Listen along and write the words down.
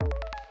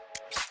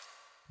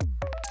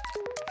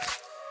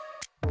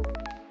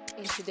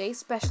today's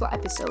special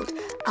episode,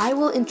 I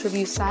will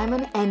interview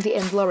Simon, Andy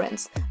and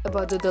Lawrence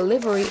about the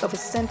delivery of a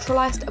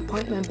centralized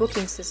appointment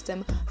booking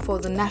system for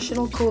the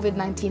national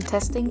COVID-19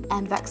 testing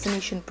and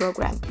vaccination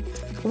program.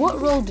 What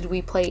role did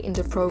we play in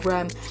the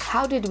program?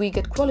 How did we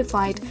get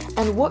qualified?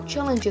 And what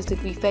challenges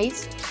did we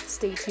face?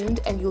 Stay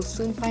tuned and you'll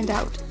soon find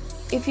out.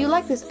 If you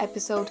like this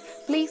episode,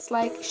 please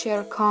like,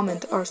 share,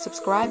 comment or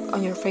subscribe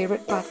on your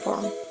favorite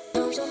platform.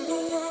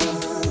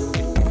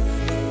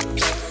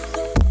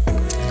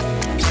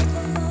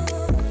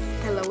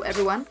 Hello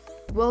everyone,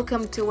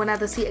 welcome to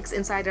another CX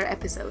Insider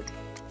episode.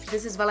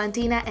 This is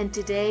Valentina and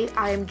today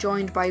I am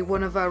joined by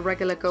one of our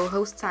regular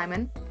co-hosts,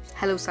 Simon.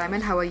 Hello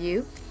Simon, how are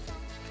you?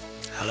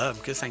 Hello, I'm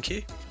good, thank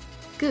you.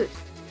 Good.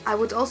 I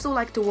would also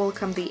like to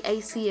welcome the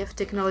ACF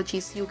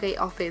Technologies UK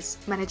office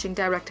Managing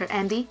Director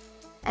Andy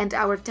and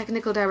our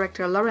Technical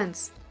Director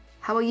Lawrence.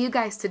 How are you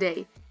guys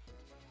today?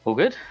 All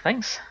good,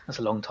 thanks. That's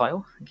a long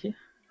title, thank you.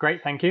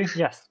 Great, thank you.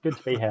 Yes, good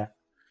to be here.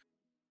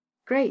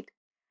 Great.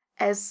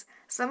 As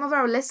some of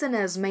our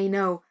listeners may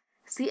know,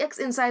 CX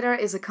Insider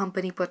is a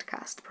company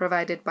podcast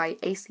provided by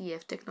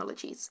ACF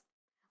Technologies.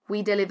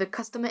 We deliver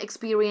customer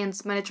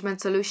experience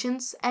management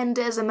solutions, and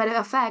as a matter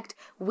of fact,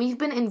 we've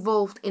been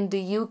involved in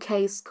the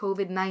UK's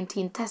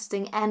COVID-19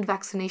 testing and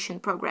vaccination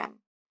program.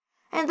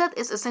 And that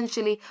is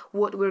essentially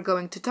what we're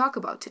going to talk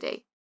about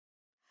today.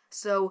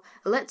 So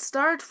let's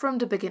start from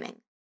the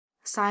beginning.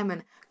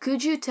 Simon,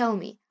 could you tell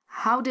me,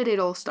 how did it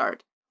all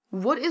start?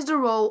 What is the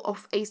role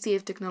of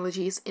ACF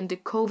Technologies in the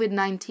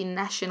COVID-19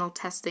 national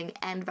testing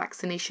and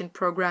vaccination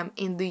program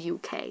in the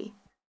UK?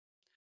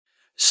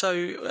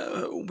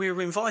 So we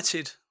were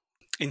invited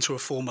into a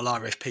formal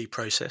RFP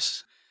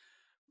process.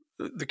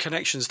 The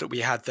connections that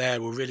we had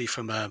there were really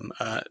from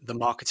the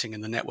marketing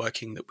and the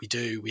networking that we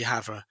do. We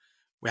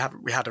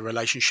had a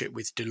relationship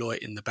with Deloitte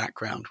in the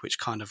background, which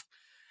kind of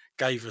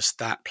gave us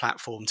that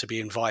platform to be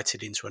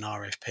invited into an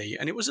RFP.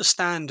 And it was a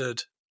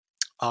standard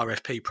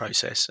RFP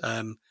process.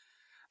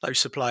 Those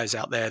suppliers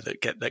out there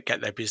that get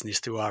their business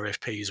through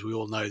RFPs, we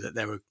all know that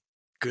there are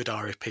good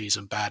RFPs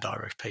and bad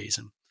RFPs.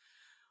 And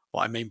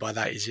what I mean by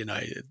that is,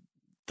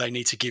 they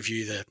need to give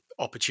you the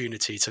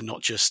opportunity to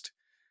not just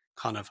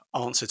kind of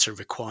answer to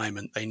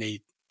requirement. They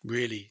need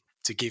really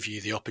to give you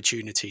the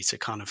opportunity to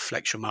kind of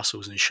flex your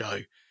muscles and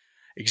show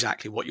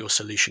exactly what your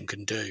solution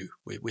can do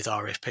with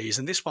RFPs.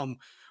 And this one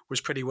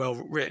was pretty well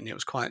written. It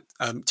was quite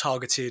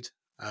targeted.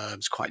 It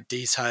was quite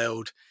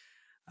detailed.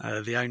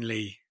 The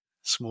only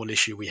small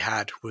issue we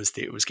had was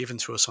that it was given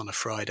to us on a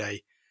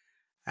Friday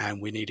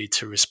and we needed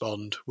to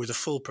respond with a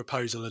full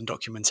proposal and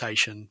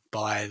documentation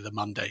by the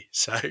Monday.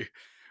 So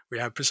we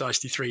had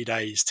precisely 3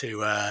 days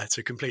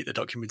to complete the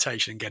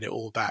documentation and get it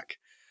all back,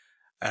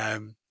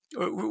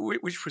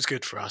 which was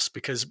good for us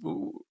because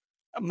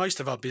most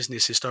of our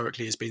business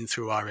historically has been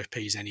through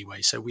RFPs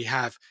anyway. So we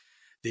have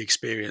the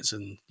experience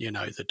and,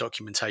 the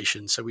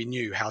documentation. So we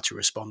knew how to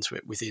respond to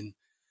it within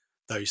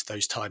those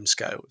time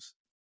scales.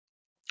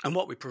 And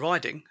what we're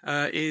providing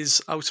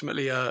is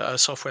ultimately a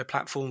software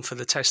platform for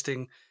the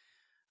testing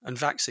and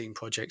vaccine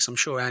projects. I'm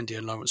sure Andy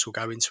and Lawrence will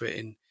go into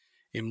it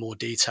in more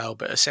detail,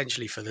 but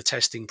essentially for the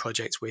testing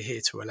projects, we're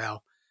here to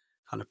allow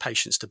kind of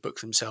patients to book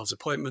themselves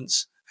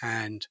appointments.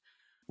 And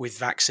with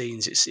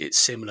vaccines, it's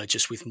similar,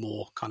 just with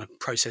more kind of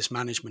process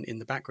management in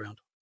the background.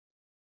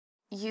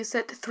 You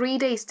said 3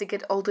 days to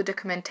get all the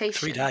documentation.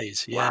 3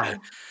 days, yeah. Wow.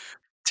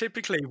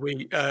 Typically,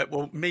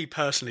 me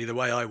personally, the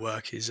way I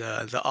work is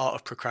the art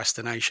of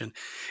procrastination.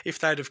 If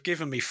they'd have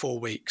given me 4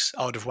 weeks,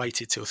 I would have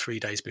waited till 3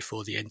 days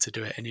before the end to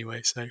do it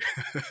anyway. So,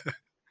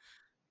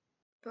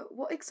 But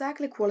what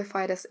exactly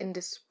qualified us in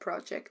this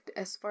project?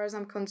 As far as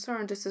I'm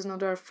concerned, this is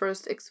not our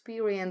first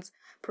experience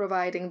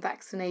providing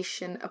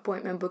vaccination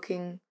appointment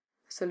booking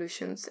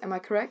solutions. Am I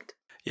correct?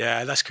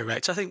 Yeah, that's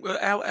correct. I think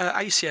our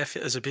ACF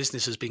as a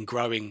business has been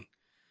growing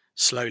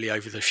slowly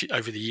over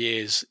the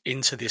years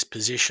into this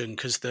position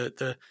because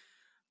the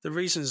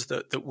reasons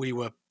that we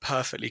were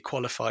perfectly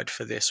qualified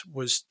for this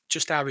was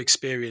just our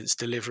experience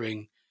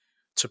delivering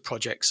to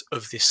projects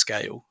of this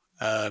scale.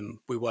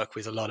 We work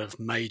with a lot of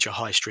major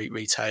high street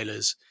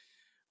retailers.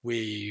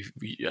 A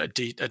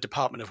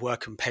Department of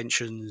Work and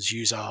Pensions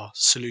use our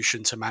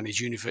solution to manage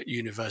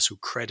universal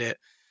credit.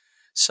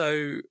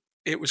 So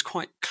it was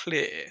quite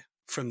clear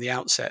from the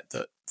outset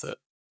that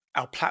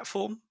our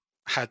platform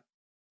had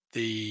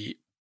the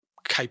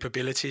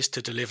capabilities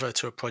to deliver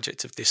to a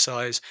project of this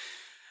size,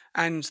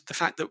 and the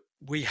fact that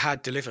we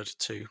had delivered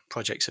to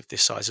projects of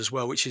this size as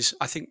well, which is,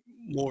 I think,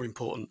 more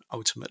important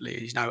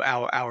ultimately.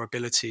 Our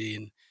ability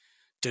in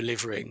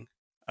delivering,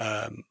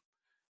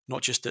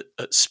 not just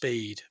at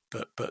speed,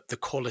 but the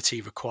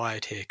quality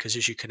required here. Because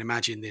as you can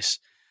imagine,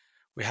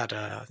 we had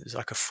there's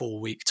like a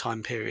 4-week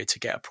time period to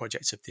get a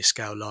project of this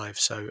scale live.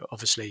 So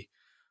obviously,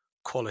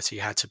 quality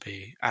had to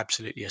be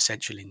absolutely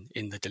essential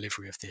in the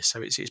delivery of this.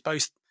 So it's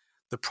both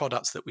the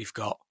products that we've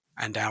got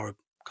and our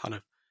kind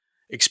of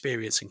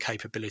experience and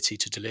capability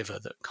to deliver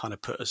that kind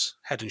of put us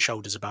head and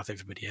shoulders above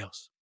everybody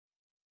else.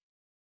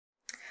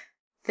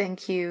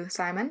 Thank you,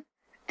 Simon.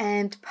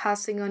 And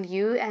passing on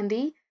you,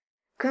 Andy,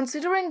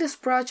 Considering this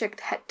project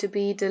had to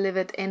be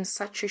delivered in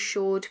such a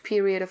short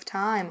period of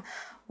time,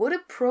 what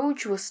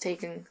approach was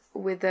taken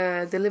with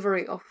the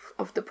delivery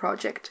of the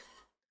project?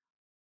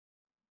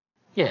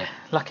 Yeah,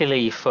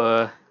 luckily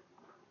for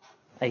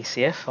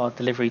ACF, our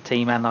delivery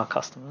team and our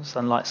customers,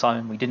 unlike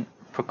Simon, we didn't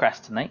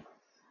procrastinate.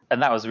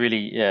 And that was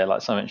really,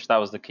 like Simon mentioned, that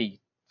was the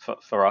key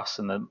for us.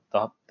 And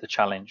the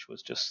challenge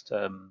was just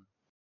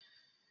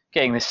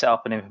getting this set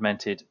up and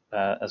implemented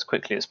as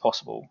quickly as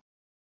possible.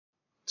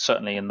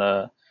 Certainly in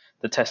the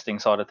testing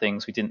side of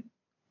things, we didn't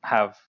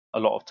have a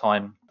lot of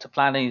time to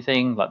plan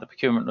anything. Like the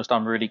procurement was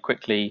done really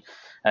quickly,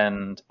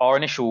 and our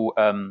initial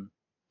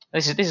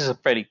this is a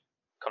fairly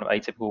kind of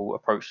atypical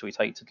approach that we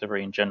take to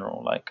delivery in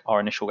general. Like our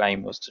initial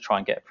aim was to try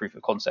and get a proof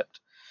of concept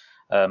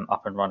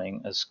up and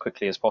running as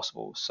quickly as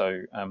possible.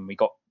 So we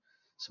got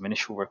some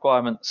initial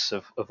requirements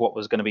of what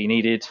was going to be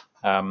needed,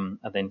 and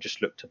then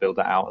just looked to build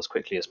that out as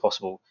quickly as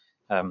possible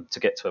to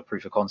get to a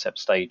proof of concept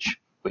stage,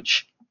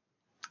 which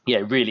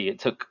really it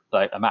took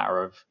like a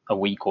matter of a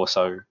week or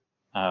so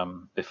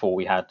before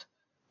we had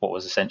what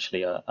was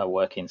essentially a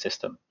working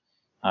system,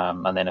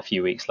 and then a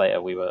few weeks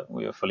later we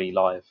were fully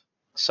live.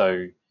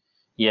 So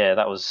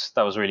that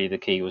was really the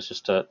key, was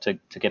just to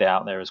get it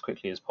out there as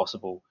quickly as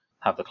possible,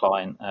 have the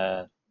client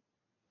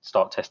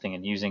start testing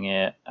and using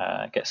it,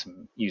 get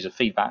some user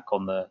feedback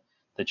on the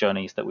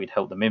journeys that we'd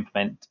help them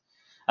implement,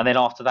 and then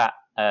after that,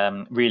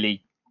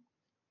 really,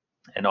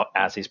 and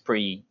as is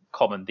pretty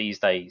common these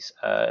days,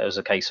 it was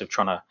a case of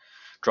trying to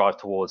drive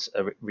towards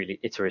a really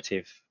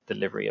iterative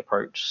delivery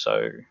approach.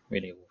 So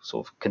really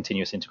sort of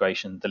continuous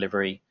integration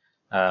delivery,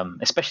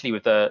 especially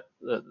with the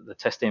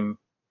testing,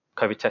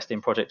 COVID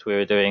testing project we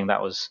were doing.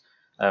 That was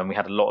we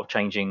had a lot of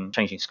changing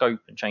scope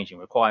and changing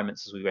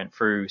requirements as we went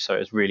through. So it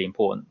was really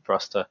important for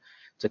us to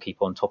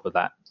keep on top of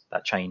that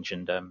change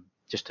and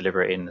just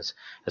deliver it in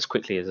as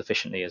quickly, as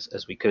efficiently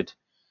as we could.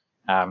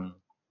 And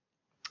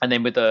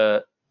then with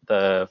the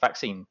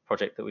vaccine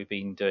project that we've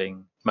been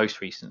doing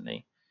most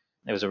recently,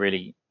 it was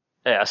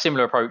a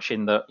similar approach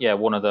in that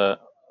one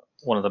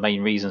of the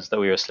main reasons that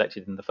we were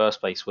selected in the first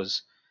place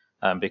was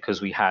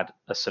because we had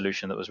a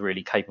solution that was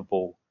really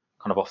capable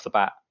kind of off the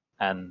bat,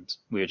 and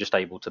we were just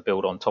able to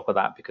build on top of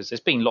that, because there's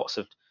been lots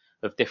of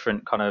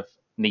different kind of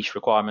niche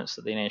requirements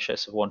that the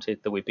NHS have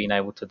wanted that we've been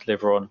able to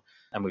deliver on,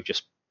 and we've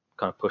just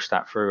kind of pushed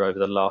that through over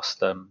the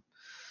last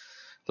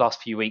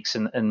few weeks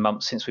and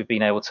months since we've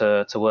been able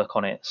to work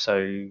on it.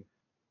 So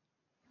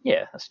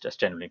that's just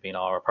generally been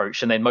our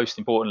approach. And then most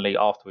importantly,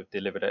 after we've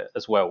delivered it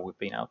as well, we've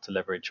been able to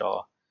leverage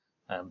our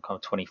kind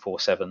of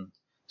 24/7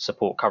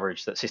 support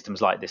coverage that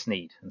systems like this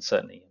need. And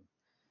certainly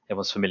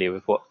everyone's familiar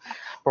with what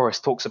Boris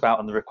talks about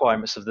and the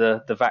requirements of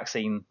the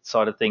vaccine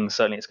side of things.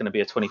 Certainly it's going to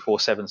be a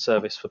 24/7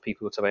 service for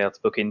people to be able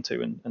to book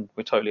into, and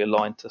we're totally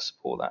aligned to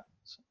support that.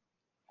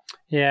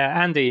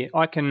 Yeah, Andy,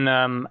 I can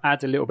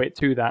add a little bit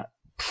to that.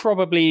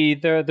 Probably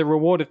the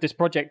reward of this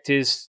project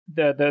is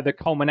the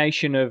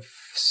culmination of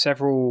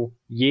several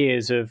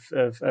years of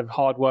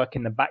hard work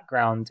in the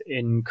background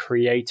in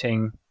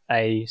creating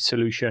a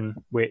solution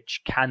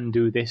which can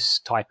do this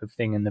type of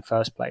thing in the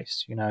first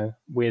place. You know,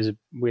 we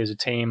as a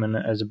team and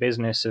as a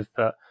business have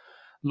put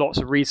lots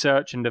of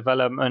research and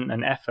development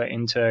and effort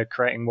into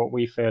creating what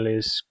we feel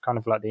is kind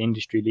of like the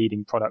industry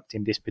leading product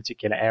in this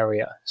particular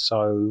area.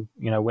 So,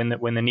 you know, when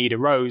the need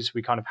arose,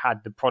 we kind of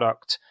had the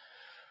product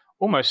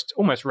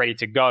almost ready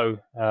to go.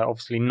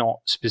 Obviously not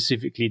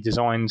specifically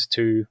designed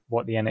to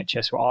what the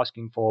NHS were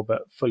asking for,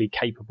 but fully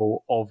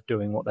capable of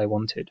doing what they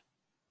wanted.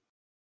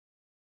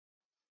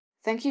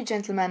 Thank you,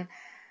 gentlemen.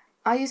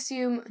 I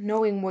assume,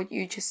 knowing what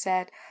you just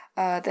said,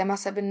 there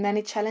must have been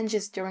many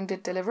challenges during the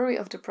delivery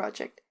of the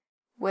project.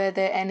 Were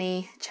there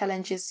any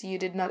challenges you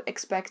did not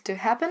expect to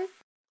happen?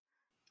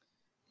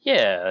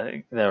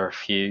 Yeah, there are a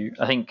few.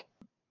 I think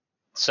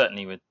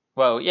certainly with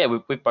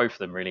both of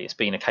them really, it's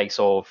been a case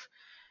of,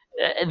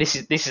 and this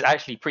is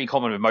actually pretty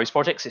common with most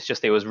projects. It's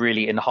just it was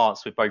really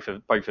enhanced with both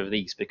of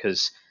these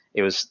because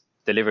it was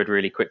delivered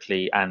really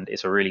quickly, and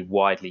it's a really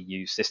widely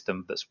used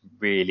system that's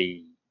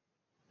really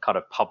kind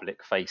of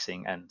public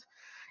facing and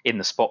in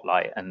the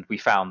spotlight. And we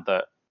found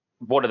that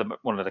one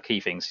of the key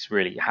things is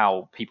really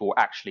how people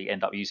actually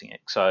end up using it.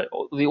 So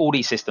all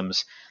these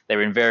systems,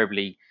 they're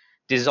invariably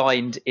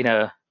designed in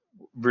a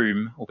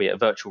room, albeit a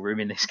virtual room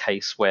in this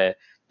case, where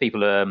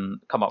people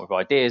come up with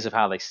ideas of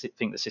how they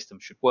think the system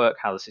should work,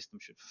 how the system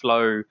should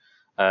flow,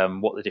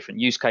 what the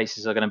different use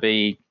cases are going to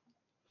be.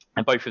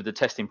 And both of the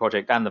testing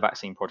project and the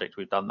vaccine project,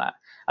 we've done that.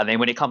 And then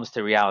when it comes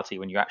to reality,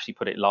 when you actually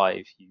put it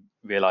live, you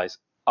realize,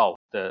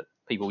 the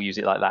people use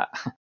it like that.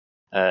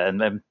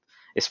 And then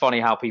it's funny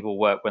how people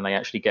work when they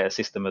actually get a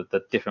system of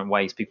the different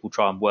ways people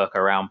try and work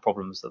around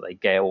problems that they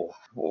get, or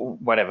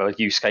whatever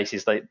use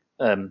cases they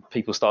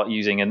people start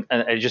using, and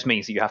it just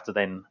means that you have to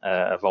then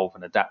evolve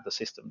and adapt the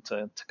system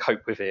to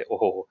cope with it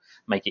or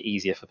make it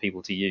easier for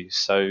people to use.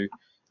 So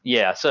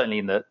certainly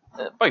in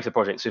both the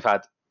projects we've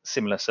had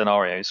similar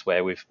scenarios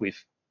where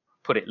we've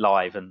put it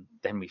live and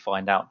then we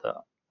find out that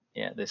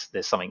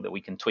there's something that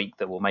we can tweak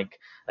that will make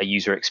a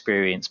user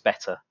experience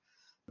better.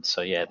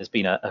 So there's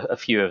been a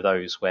few of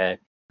those where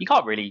you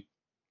can't really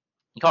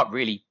you can't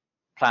really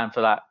plan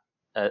for that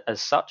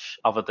as such,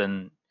 other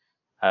than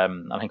I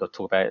think I'll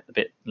talk about it a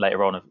bit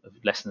later on of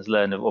lessons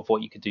learned of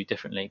what you could do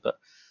differently. But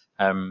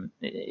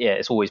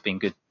it's always been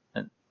good,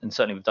 and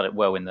certainly we've done it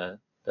well in the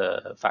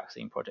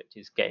vaccine project,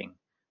 is getting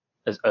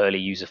as early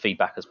user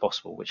feedback as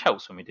possible, which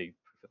helps when we do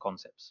proof of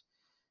concepts.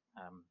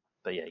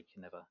 But you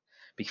can never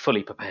be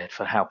fully prepared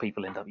for how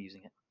people end up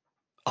using it.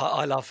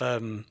 I love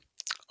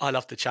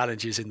the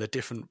challenges in the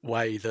different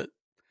way that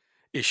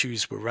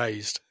issues were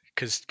raised,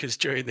 because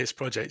during this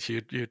project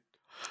you'd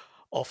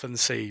often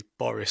see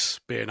Boris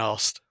being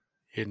asked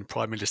in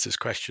Prime Minister's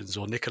questions,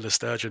 or Nicola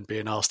Sturgeon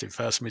being asked in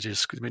First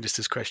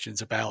Minister's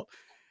questions about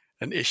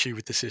an issue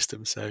with the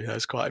system. So it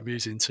was quite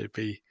amusing to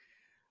be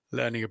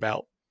learning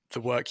about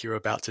the work you're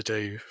about to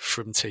do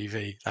from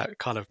TV. That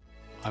kind of,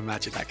 I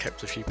imagine that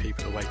kept a few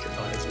people awake at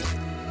night as well.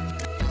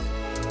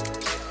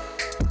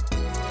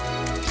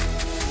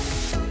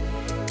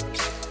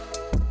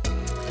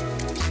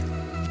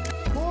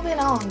 Moving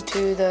on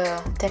to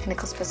the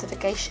technical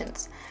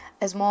specifications,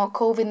 as more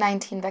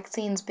COVID-19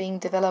 vaccines being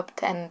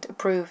developed and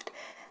approved,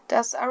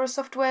 does our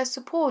software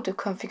support the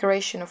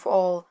configuration of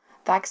all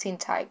vaccine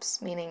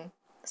types, meaning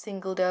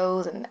single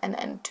dose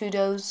and 2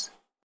 dose?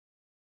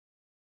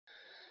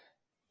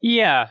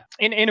 Yeah,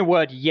 in a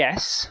word,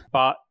 yes,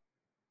 but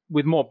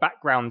with more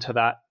background to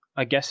that,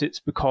 I guess it's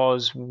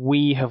because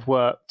we have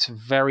worked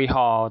very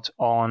hard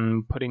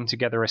on putting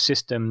together a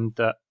system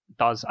that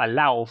does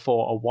allow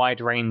for a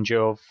wide range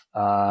of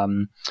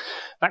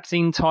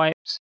vaccine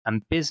types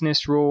and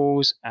business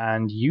rules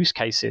and use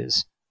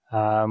cases.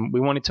 We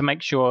wanted to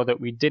make sure that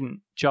we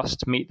didn't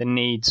just meet the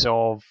needs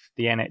of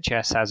the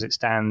NHS as it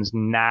stands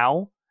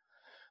now,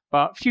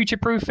 but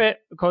future-proof it,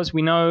 because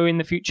we know in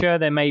the future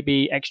there may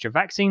be extra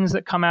vaccines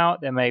that come out,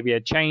 there may be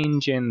a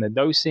change in the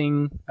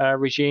dosing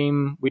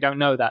regime. We don't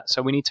know that,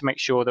 so we need to make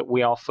sure that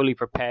we are fully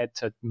prepared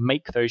to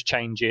make those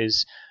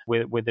changes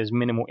with as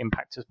minimal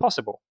impact as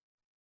possible.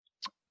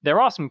 There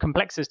are some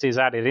complexities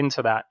added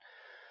into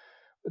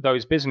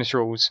those business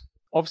rules.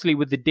 Obviously,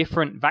 with the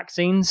different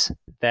vaccines,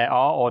 there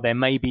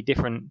may be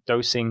different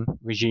dosing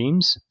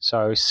regimes.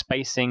 So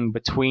spacing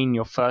between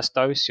your first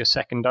dose, your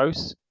second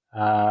dose.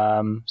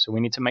 So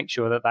we need to make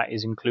sure that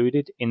is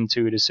included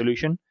into the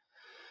solution.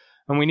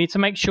 And we need to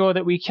make sure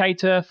that we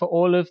cater for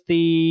all of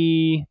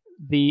the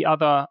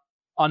other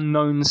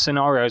unknown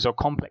scenarios or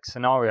complex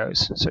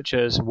scenarios, such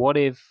as what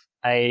if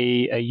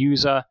a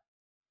user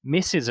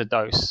misses a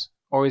dose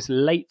or is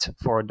late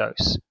for a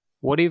dose?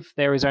 What if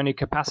there is only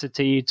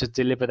capacity to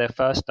deliver their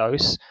first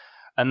dose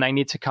and they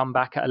need to come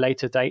back at a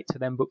later date to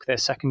then book their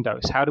second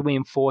dose? How do we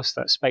enforce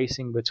that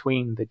spacing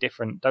between the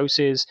different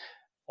doses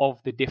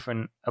of the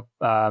different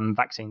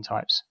vaccine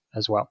types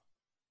as well?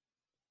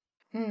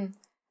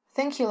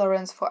 Thank you,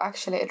 Lawrence, for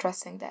actually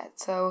addressing that.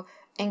 So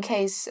in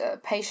case a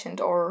patient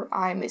or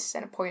I miss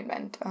an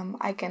appointment,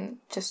 I can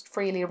just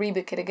freely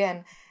rebook it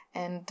again,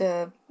 and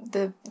the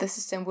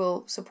system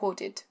will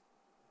support it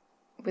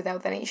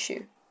without any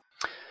issue.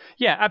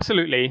 Yeah,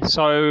 absolutely.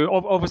 So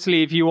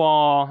obviously, if you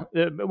are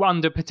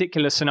under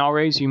particular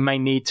scenarios, you may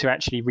need to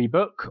actually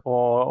rebook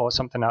or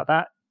something like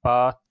that.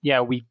 But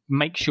yeah, we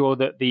make sure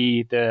that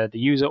the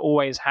user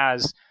always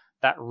has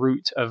that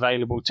route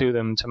available to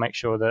them to make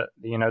sure that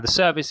the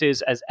service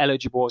is as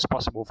eligible as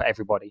possible for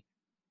everybody.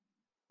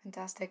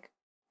 Fantastic.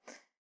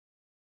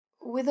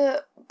 With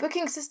a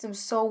booking system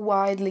so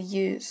widely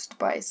used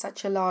by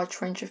such a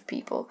large range of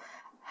people,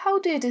 how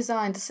do you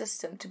design the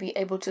system to be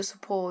able to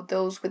support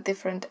those with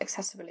different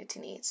accessibility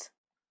needs?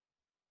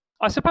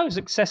 I suppose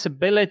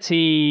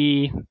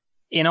accessibility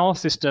in our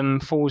system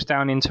falls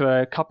down into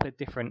a couple of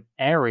different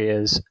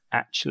areas,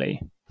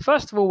 actually.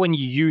 First of all, when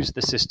you use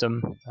the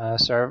system,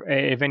 so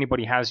if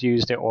anybody has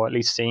used it or at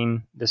least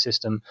seen the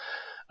system,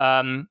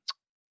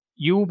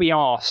 you will be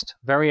asked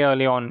very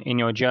early on in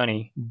your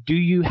journey, do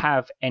you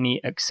have any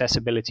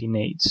accessibility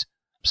needs?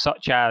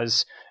 Such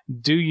as,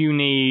 do you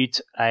need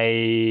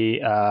a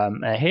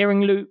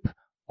hearing loop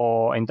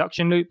or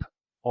induction loop,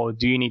 or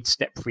do you need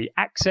step-free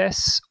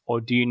access,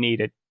 or do you need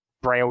a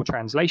Braille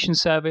translation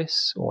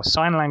service or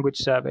sign language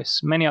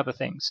service, many other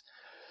things.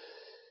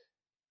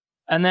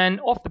 And then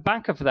off the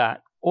back of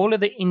that, all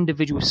of the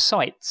individual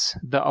sites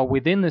that are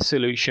within the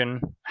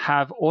solution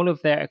have all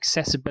of their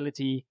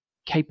accessibility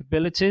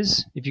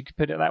capabilities, if you could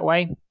put it that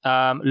way,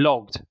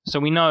 logged. So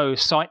we know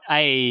site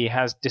A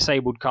has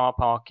disabled car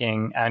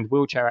parking and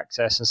wheelchair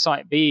access, and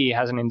site B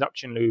has an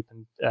induction loop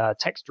and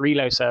text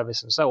relay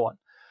service and so on.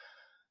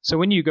 So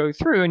when you go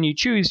through and you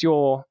choose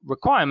your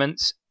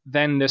requirements,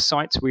 then the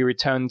sites we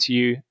return to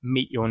you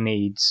meet your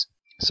needs.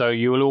 So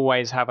you will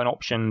always have an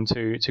option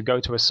to go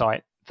to a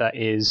site that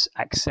is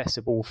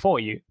accessible for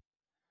you.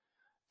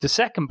 The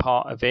second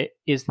part of it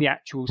is the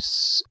actual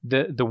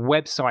the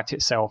website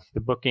itself, the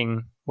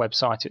booking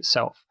website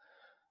itself.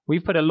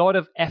 We've put a lot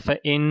of effort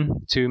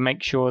in to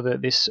make sure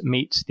that this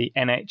meets the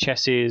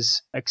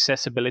NHS's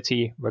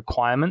accessibility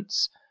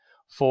requirements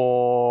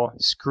for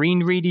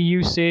screen reader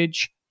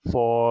usage,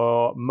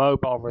 for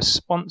mobile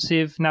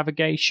responsive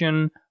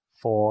navigation,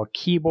 for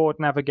keyboard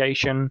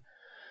navigation,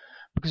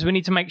 because we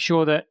need to make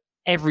sure that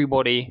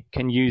everybody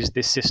can use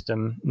this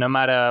system, no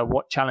matter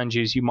what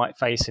challenges you might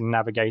face in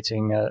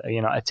navigating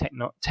a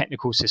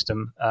technical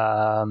system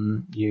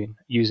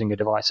using a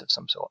device of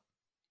some sort.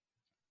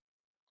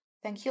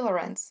 Thank you,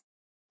 Lorenz.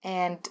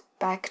 And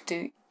back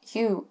to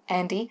you,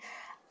 Andy.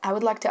 I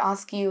would like to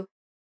ask you,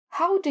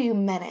 how do you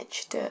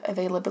manage the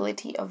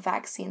availability of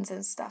vaccines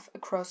and stuff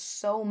across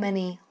so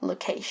many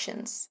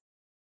locations?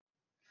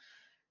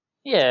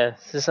 Yeah,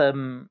 there's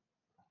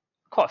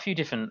quite a few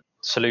different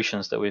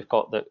solutions that we've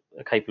got that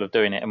are capable of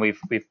doing it, and we've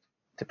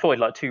deployed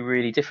like 2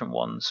 really different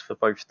ones for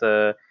both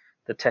the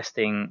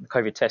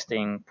COVID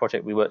testing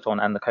project we worked on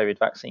and the COVID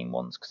vaccine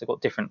ones, because they've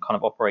got different kind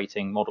of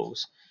operating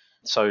models.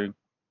 So,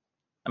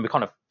 and we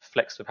kind of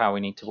flexed with how we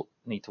need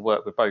to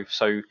work with both.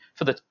 So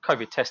for the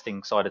COVID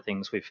testing side of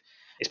things,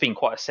 it's been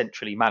quite a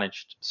centrally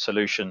managed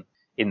solution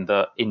in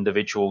the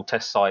individual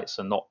test sites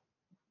and not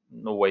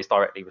always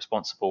directly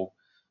responsible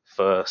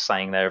for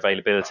saying their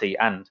availability.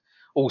 And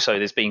also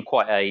there's been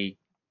quite a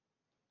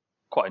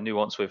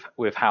nuance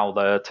with how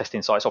the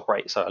testing sites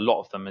operate. So a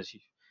lot of them, as you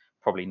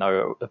probably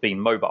know, have been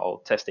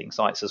mobile testing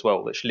sites as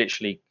well, which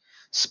literally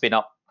spin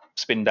up,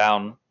 spin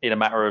down in a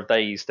matter of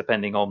days,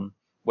 depending on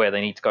where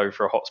they need to go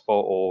for a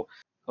hotspot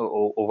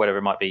or whatever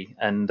it might be.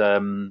 And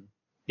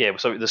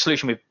so the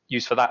solution we've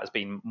used for that has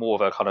been more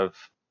of a kind of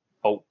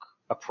bulk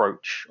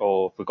approach,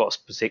 or we've got a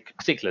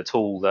particular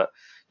tool that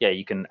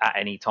you can at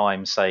any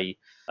time say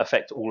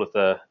affect all of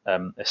the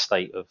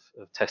estate of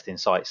testing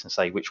sites and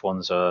say which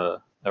ones are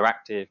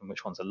active and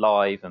which ones are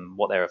live and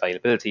what their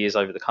availability is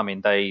over the coming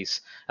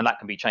days. And that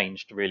can be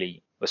changed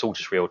really. It's all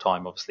just real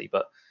time, obviously,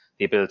 but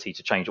the ability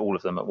to change all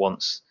of them at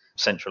once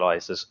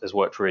centralized has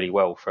worked really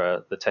well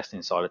for the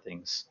testing side of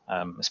things,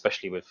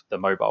 especially with the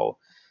mobile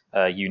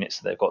units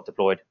that they've got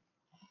deployed.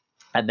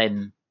 And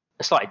then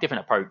a slightly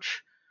different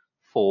approach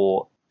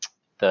for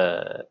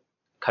the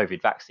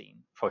COVID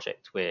vaccine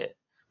project, where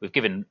we've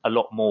given a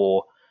lot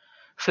more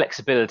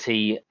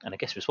flexibility and I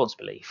guess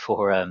responsibility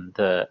for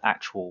the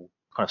actual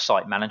kind of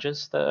site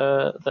managers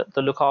that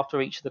look after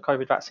each of the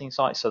COVID vaccine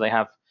sites. So they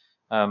have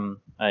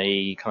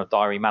a kind of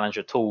diary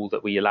manager tool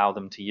that we allow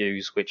them to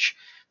use, which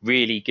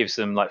really gives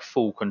them like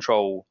full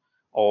control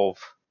of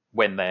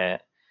when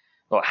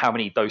how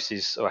many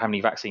doses or how many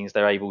vaccines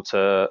they're able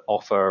to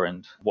offer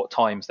and what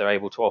times they're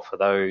able to offer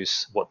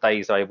those, what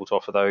days they're able to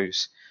offer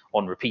those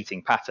on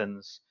repeating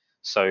patterns.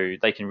 So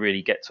they can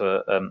really get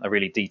to a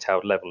really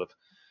detailed level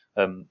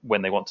of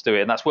when they want to do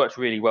it. And that's worked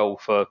really well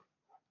for,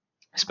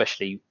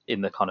 especially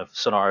in the kind of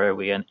scenario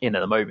we're in at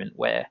the moment,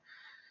 where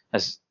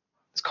as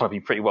it's kind of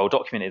been pretty well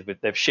documented,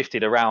 they've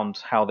shifted around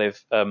how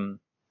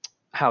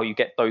how you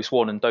get dose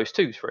 1 and dose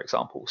 2, for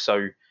example.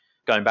 So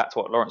going back to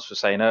what Lawrence was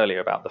saying earlier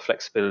about the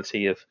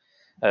flexibility of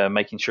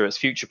making sure it's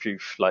future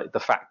proof, like the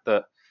fact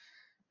that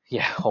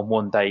on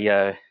one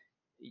day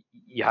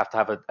you have to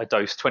have a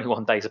dose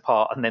 21 days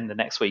apart, and then the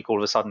next week all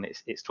of a sudden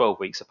it's 12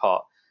 weeks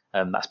apart.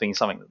 That's been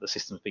something that the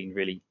system's been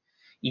really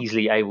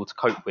easily able to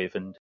cope with,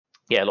 and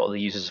a lot of the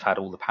users have had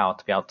all the power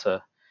to be able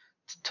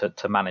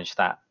to manage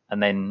that.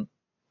 And then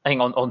I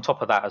think on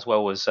top of that, as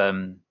well as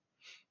the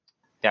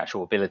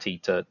actual ability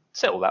to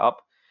set all that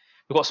up,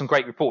 we've got some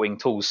great reporting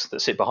tools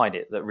that sit behind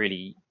it that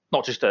really,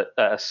 not just at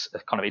a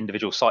kind of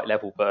individual site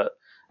level, but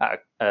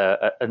at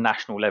a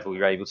national level,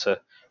 you're able to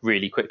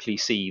really quickly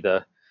see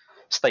the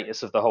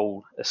status of the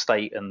whole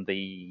estate and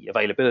the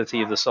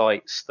availability of the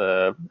sites,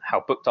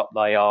 how booked up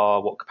they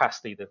are, what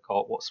capacity they've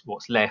got,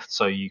 what's left,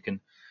 so you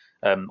can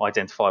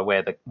identify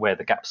where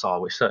the gaps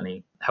are, which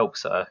certainly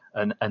helps at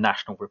a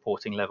national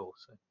reporting level.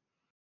 So.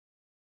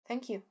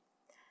 Thank you.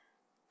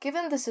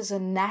 Given this is a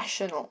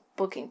national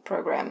booking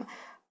program,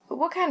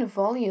 what kind of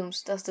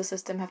volumes does the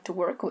system have to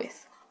work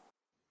with?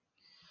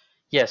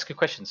 Yeah, it's a good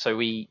question. So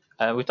we've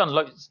done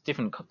loads of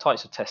different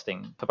types of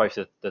testing for both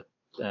the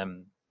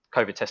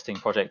COVID testing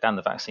project and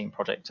the vaccine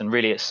project, and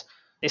really it's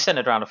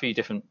centered around a few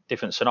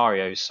different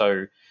scenarios.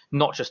 So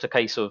not just a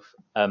case of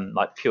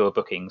like pure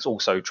bookings,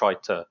 also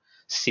tried to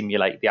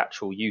simulate the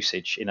actual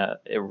usage in a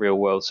real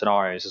world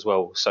scenarios as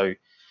well. So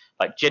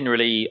like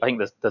generally, I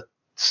think the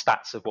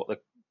stats of what the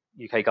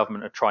UK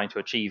government are trying to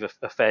achieve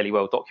are fairly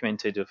well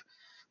documented, of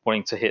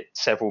wanting to hit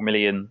several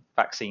million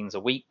vaccines a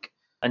week.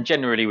 And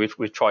generally,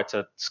 we've tried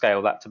to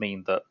scale that to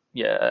mean that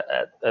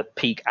at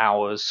peak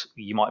hours,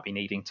 you might be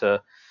needing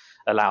to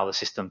allow the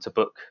system to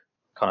book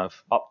kind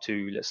of up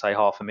to, let's say,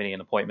 500,000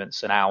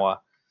 appointments an hour,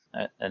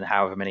 and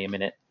however many a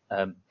minute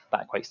that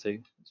equates to.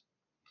 It's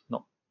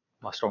not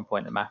my strong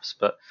point in maths,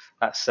 but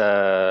that's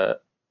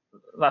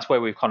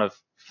where we've kind of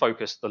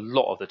focused a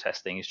lot of the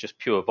testing, is just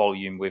pure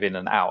volume within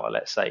an hour,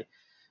 let's say.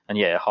 And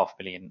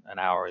 500,000 an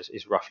hour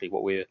is roughly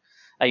what we're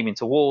aiming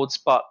towards.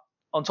 But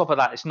on top of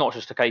that, it's not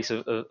just a case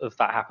of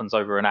that happens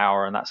over an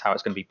hour and that's how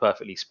it's going to be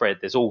perfectly spread.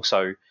 There's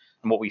also,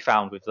 and what we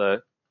found with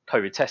the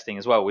COVID testing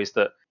as well, is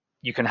that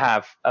you can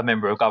have a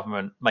member of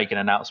government make an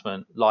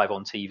announcement live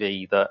on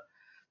TV that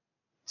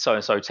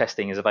so-and-so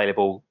testing is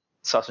available,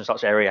 such and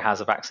such area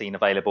has a vaccine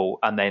available,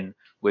 and then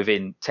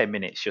within 10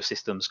 minutes, your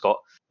system's got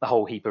a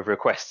whole heap of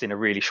requests in a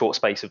really short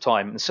space of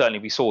time. And certainly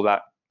we saw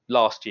that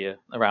last year,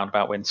 around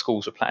about when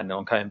schools were planning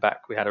on coming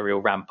back, we had a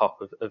real ramp up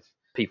of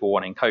people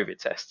wanting COVID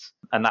tests,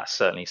 and that's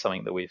certainly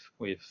something that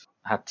we've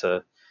had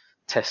to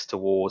test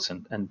towards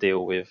and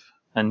deal with.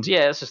 And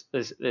yeah, it's just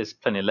there's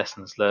plenty of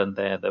lessons learned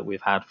there that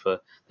we've had for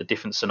the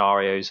different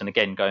scenarios. And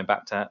again, going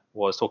back to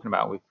what I was talking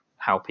about with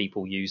how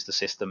people use the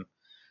system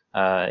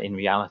in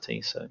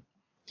reality. So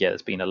yeah,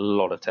 there's been a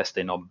lot of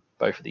testing on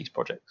both of these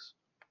projects.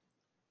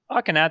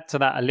 I can add to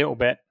that a little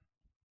bit,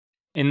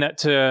 in that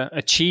to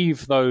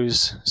achieve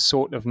those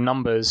sort of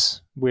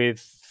numbers with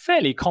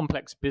fairly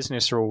complex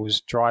business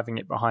rules driving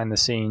it behind the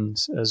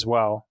scenes as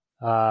well,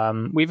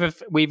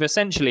 we've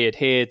essentially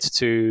adhered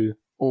to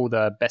all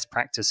the best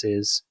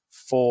practices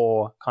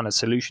for kind of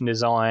solution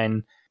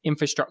design,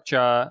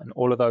 infrastructure, and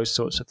all of those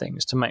sorts of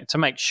things to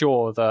make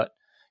sure that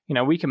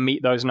we can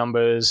meet those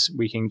numbers,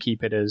 we can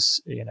keep it as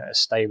as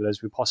stable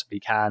as we possibly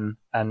can,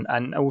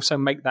 and also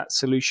make that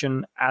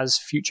solution as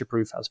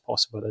future-proof as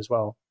possible as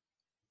well.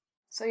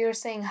 So you're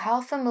saying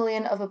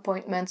 500,000 of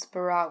appointments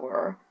per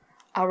hour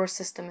our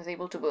system is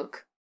able to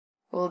book?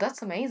 Well,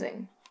 that's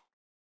amazing.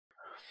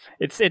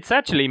 It's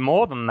actually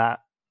more than that,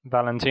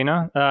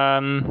 Valentina.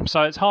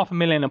 So it's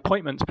 500,000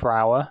 appointments per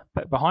hour,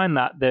 but behind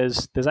that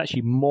there's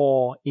actually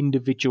more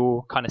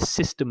individual kind of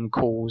system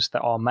calls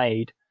that are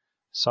made.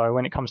 So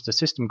when it comes to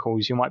system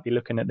calls, you might be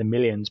looking at the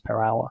millions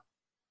per hour.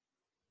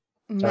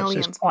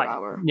 Millions per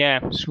hour. Yeah,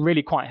 it's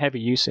really quite heavy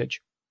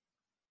usage.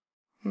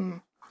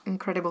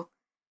 Incredible.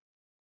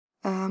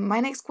 My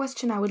next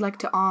question I would like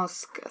to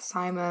ask,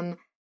 Simon,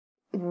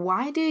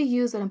 why do you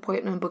use an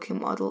appointment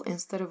booking model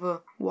instead of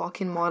a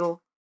walk-in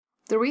model?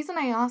 The reason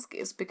I ask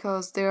is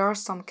because there are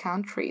some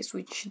countries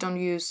which don't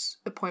use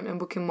appointment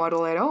booking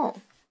model at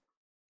all.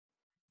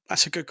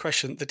 That's a good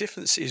question. The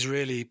difference is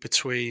really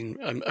between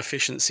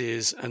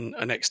efficiencies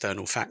and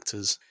external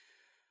factors.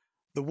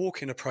 The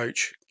walk-in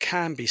approach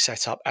can be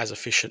set up as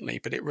efficiently,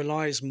 but it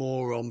relies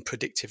more on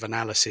predictive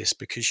analysis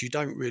because you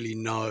don't really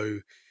know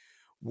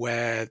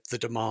where the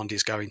demand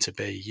is going to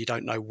be. You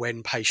don't know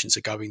when patients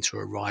are going to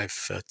arrive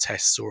for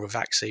tests or a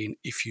vaccine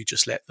if you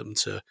just let them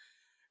to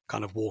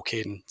kind of walk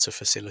in to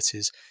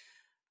facilities.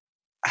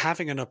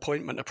 Having an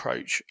appointment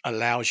approach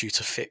allows you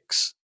to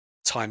fix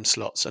time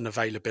slots and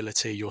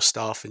availability, your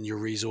staff and your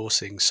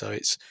resourcing, so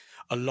it's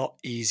a lot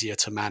easier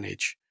to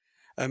manage.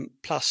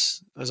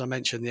 Plus, as I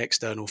mentioned, the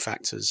external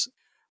factors,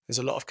 there's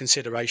a lot of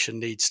consideration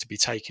needs to be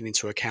taken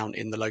into account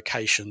in the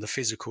location, the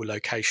physical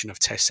location of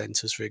test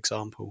centres, for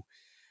example,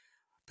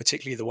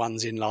 particularly the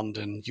ones in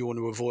London. You want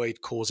to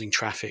avoid causing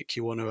traffic.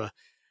 You want to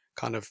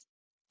kind of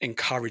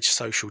encourage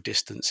social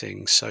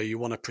distancing. So you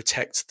want to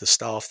protect the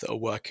staff that are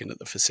working at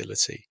the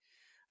facility.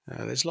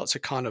 There's lots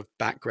of kind of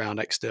background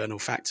external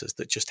factors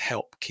that just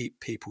help keep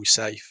people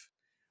safe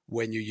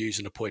when you use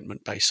an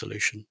appointment-based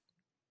solution.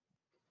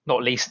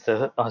 Not least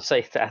I'd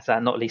say to add to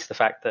that, not least the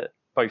fact that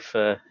both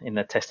in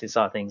the testing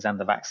side of things and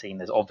the vaccine,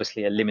 there's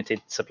obviously a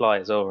limited supply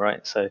as well,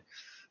 right? So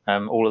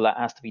all of that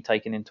has to be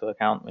taken into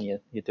account when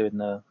you're doing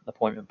the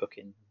appointment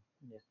booking.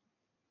 Yeah.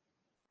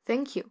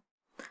 Thank you.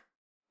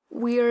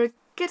 We're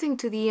getting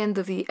to the end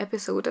of the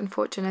episode,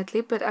 unfortunately,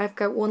 but I've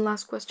got one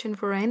last question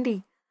for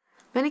Andy.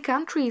 Many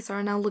countries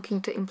are now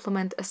looking to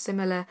implement a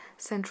similar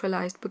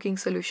centralized booking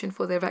solution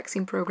for their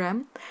vaccine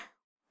program.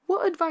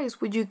 What advice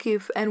would you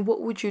give and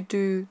what would you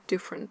do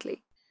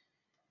differently?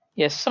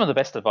 Yes, some of the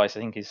best advice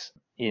I think is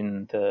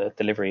in the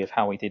delivery of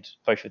how we did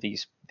both of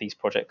these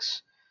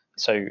projects.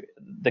 So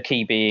the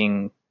key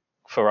being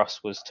for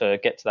us was to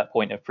get to that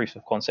point of proof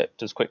of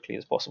concept as quickly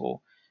as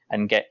possible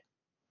and get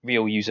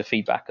real user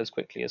feedback as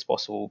quickly as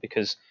possible,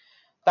 because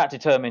that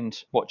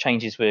determined what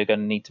changes we're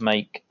going to need to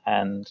make,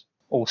 and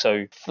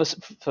also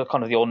for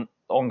kind of the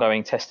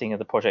ongoing testing of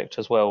the project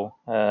as well,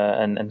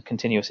 and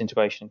continuous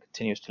integration,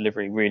 continuous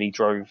delivery really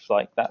drove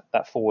like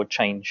that forward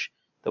change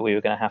that we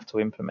were going to have to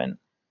implement.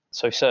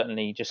 So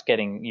certainly just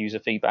getting user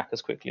feedback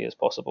as quickly as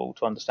possible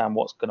to understand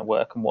what's going to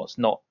work and what's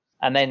not.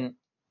 And then,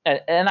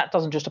 and that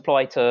doesn't just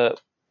apply to,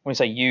 when we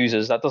say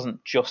users, that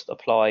doesn't just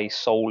apply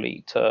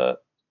solely to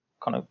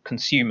kind of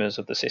consumers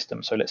of the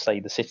system. So let's say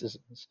the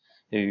citizens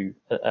who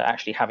are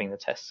actually having the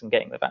tests and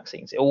getting the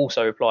vaccines. It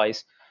also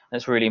applies, and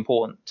it's really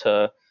important,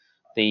 to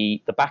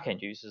the back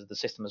end users of the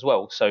system as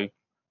well. So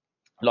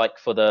like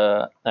for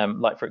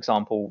for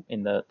example,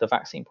 in the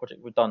vaccine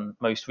project we've done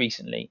most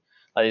recently,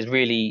 there's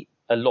really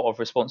a lot of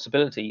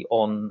responsibility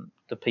on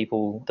the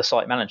people, the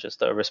site managers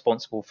that are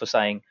responsible for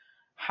saying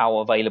how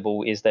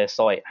available is their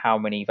site, how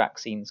many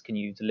vaccines can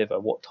you deliver,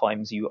 what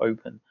times you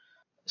open.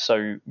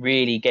 So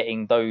really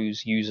getting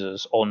those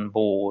users on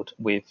board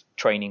with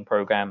training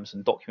programs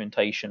and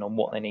documentation on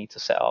what they need to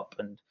set up,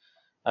 and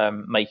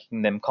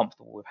making them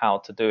comfortable with how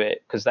to do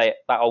it, because that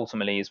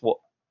ultimately is what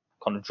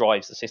kind of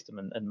drives the system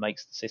and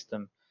makes the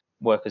system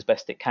work as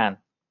best it can.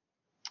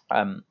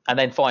 And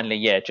then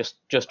finally, just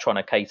trying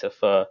to cater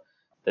for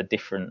the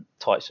different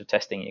types of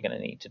testing you're going to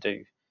need to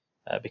do,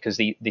 because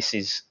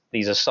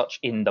these are such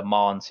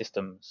in-demand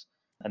systems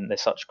and they're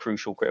such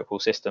crucial, critical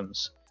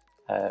systems.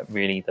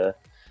 Really, the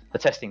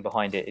testing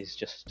behind it is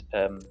just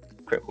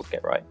critical to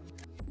get right.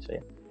 So yeah.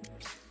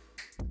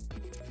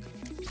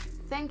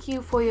 Thank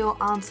you for your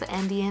answer,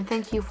 Andy, and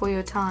thank you for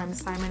your time,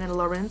 Simon and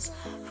Lawrence.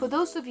 For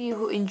those of you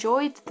who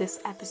enjoyed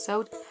this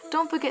episode,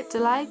 don't forget to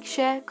like,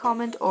 share,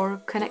 comment,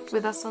 or connect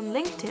with us on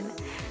LinkedIn.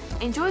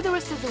 Enjoy the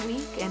rest of the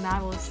week, and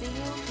I will see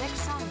you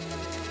next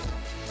time.